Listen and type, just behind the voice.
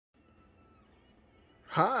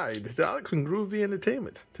Hi, this is Alex from Groovy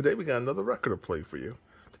Entertainment. Today we got another record to play for you.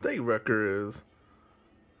 Today's record is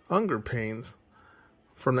Hunger Pains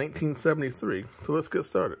from 1973. So let's get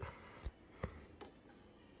started.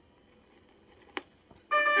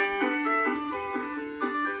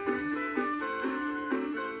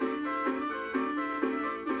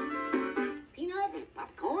 Peanuts,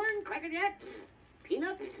 popcorn, Cracker Jacks.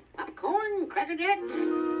 Peanuts, popcorn, Cracker Jacks.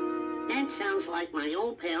 That sounds like my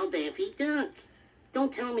old pal Daffy Duck.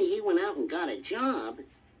 Don't tell me he went out and got a job.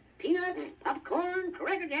 Peanuts, popcorn,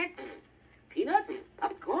 Cracker Jacks. Peanuts,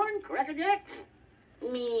 popcorn, Cracker Jacks.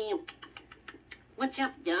 Me. What's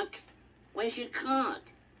up, Duck? Where's your card?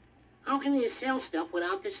 How can you sell stuff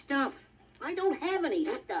without the stuff? I don't have any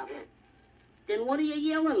stuff. Then what are you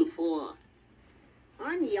yelling for?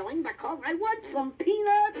 I'm yelling because I want some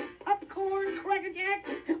peanuts, popcorn, Cracker Jacks,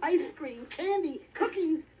 ice cream, candy,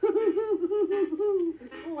 cookies.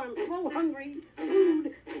 Oh, I'm so hungry.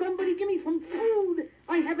 Food. Somebody give me some food.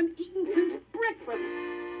 I haven't eaten since breakfast.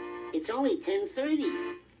 It's only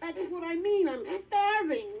 10:30. That's what I mean. I'm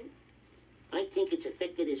starving. I think it's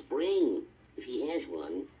affected his brain, if he has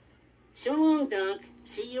one. So long, Doc.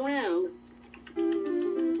 See you around.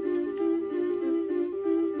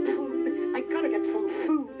 I gotta get some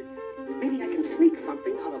food. Maybe I can sneak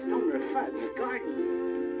something out of Elmer Fudd's garden.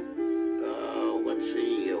 Let's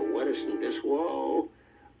see. Lettuce in this wall,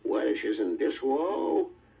 radishes in this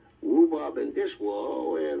wall, rhubarb in this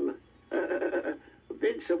wall, and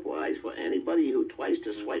big supplies for anybody who tries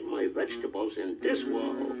to swipe my vegetables in this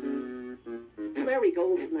wall. There he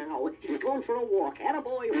goes now. He's going for a walk.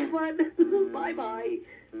 Attaboy, Fudd. Bye-bye.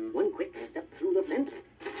 One quick step through the fence.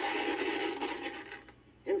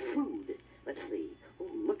 And food. Let's see. Oh,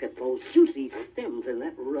 look at those juicy stems in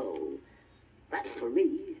that row. That's for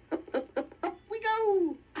me. Up, up, up, up we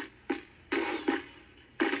go.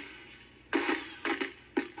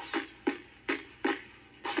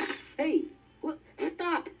 Hey,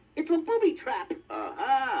 stop. It's a booby trap.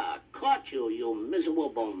 Aha, caught you, you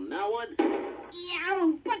miserable mallard.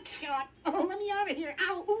 Yow, buckshot. Oh, let me out of here.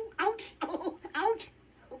 Ow, ooh, ouch, oh, ouch.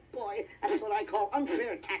 Oh, boy, that's what I call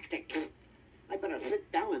unfair tactics. I better sit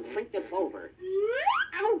down and think this over.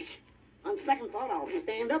 Ouch! On second thought, I'll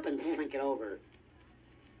stand up and think it over.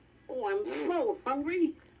 Oh, I'm so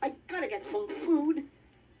hungry. I gotta get some food.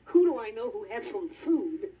 Who do I know who has some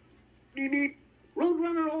food? Beep.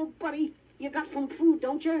 Roadrunner, old buddy, you got some food,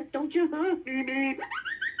 don't you? Don't you, huh? Beep.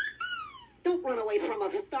 Don't run away from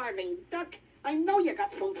a starving duck. I know you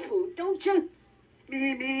got some food, don't you?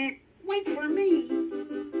 Beep. Wait for me.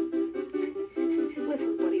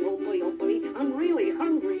 Listen, buddy, old buddy, I'm really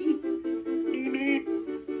hungry. Beep.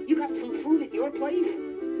 You got some food at your place?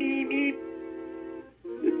 Beep.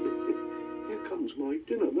 Here comes my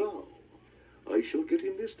dinner now. I shall get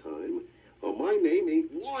him this time. Oh, my name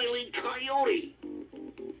ain't Wile E. Coyote.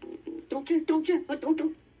 Don't you?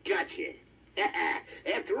 Gotcha.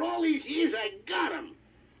 After all these years, I got him.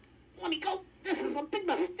 Let me go. This is a big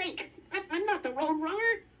mistake. I'm not the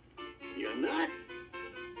Roadrunner. You're not?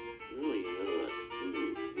 No, you're not.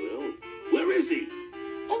 Well, where is he?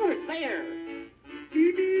 Over there.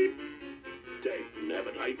 Beep.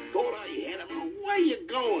 Dangnabbit, I thought I had him. Where you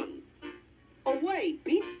going? Away.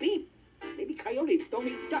 Beep, beep. Maybe coyotes don't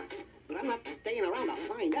eat ducks, but I'm not staying around to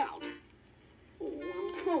find out. Oh,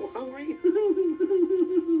 I'm so hungry.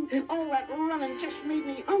 All that running just made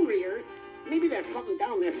me hungrier. Maybe there's something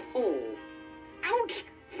down this hole. Ouch!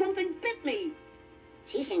 Something bit me.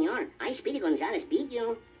 Si, senor. I, Speedy Gonzales, beat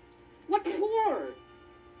you. What for?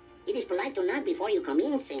 It is polite to knock before you come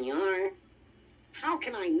in, senor. How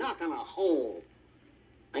can I knock on a hole?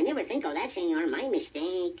 I never think of that, senor. My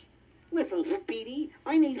mistake. Listen, Speedy,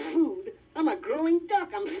 I need food. I'm a growing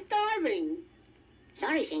duck. I'm starving.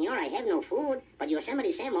 Sorry, senor, I have no food, but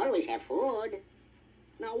Yosemite Sam always have food.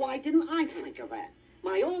 Now, why didn't I think of that?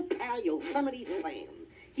 My old pal Yosemite Sam.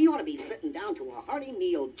 He ought to be sitting down to a hearty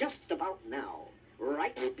meal just about now.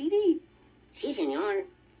 Right, Speedy? Si, senor.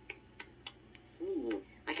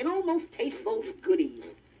 I can almost taste those goodies.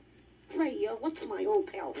 Say, what's my old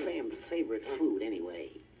pal Sam's favorite food,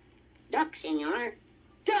 anyway? Duck, senor.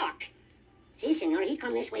 Duck! Si, senor, he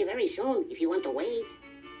come this way very soon, if you want to wait.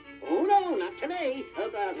 Oh, no, not today. So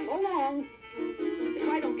long. If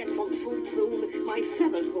I don't get some food soon, my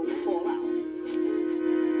feathers will fall out.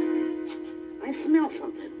 I smell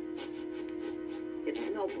something. It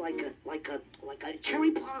smells like a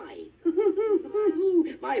cherry pie.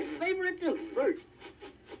 My favorite dessert.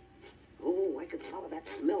 Oh, I could follow that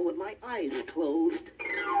smell with my eyes closed.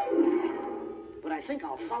 But I think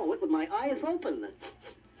I'll follow it with my eyes open.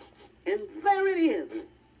 And there it is,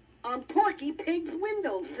 on Porky Pig's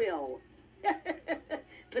windowsill.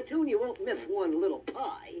 Petunia won't miss one little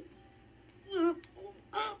pie. Oh,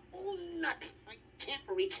 nuts. I can't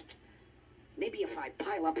reach it. Maybe if I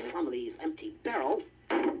pile up some of these empty barrels.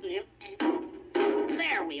 There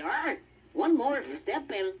we are. One more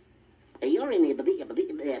step and you're in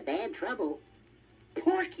bad trouble.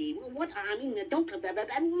 Porky, what? I mean, don't...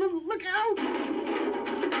 Look out!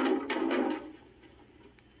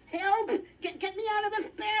 Help! Get me out of this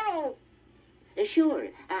barrel! Sure.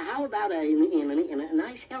 How about a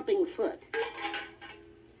nice helping foot?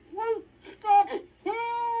 Won't stop!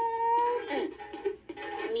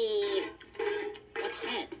 Me. What's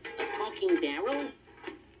that? A talking barrel?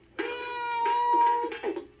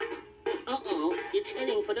 Uh-oh, it's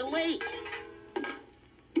heading for the lake.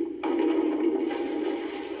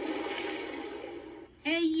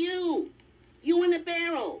 Hey, you! You in the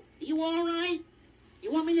barrel. You all right?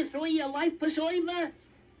 You want me to throw you a life preserver?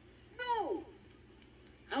 No.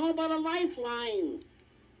 How about a lifeline?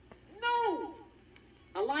 No.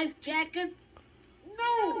 A life jacket?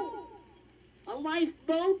 No. A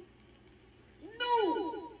lifeboat?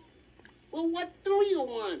 No. Well, what do you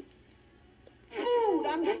want? Food!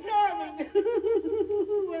 I'm starving!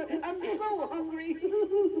 I'm so hungry!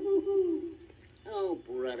 Oh,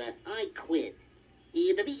 brother, I quit.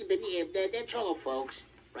 That's all, folks.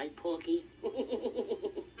 Right, Porky?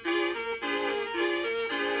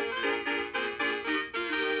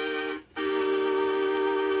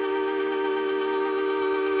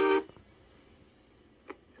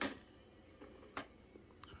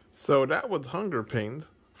 So that was Hunger Pains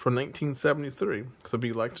from 1973. So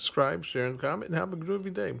be like, subscribe, share, and comment, and have a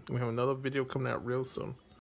groovy day. We have another video coming out real soon.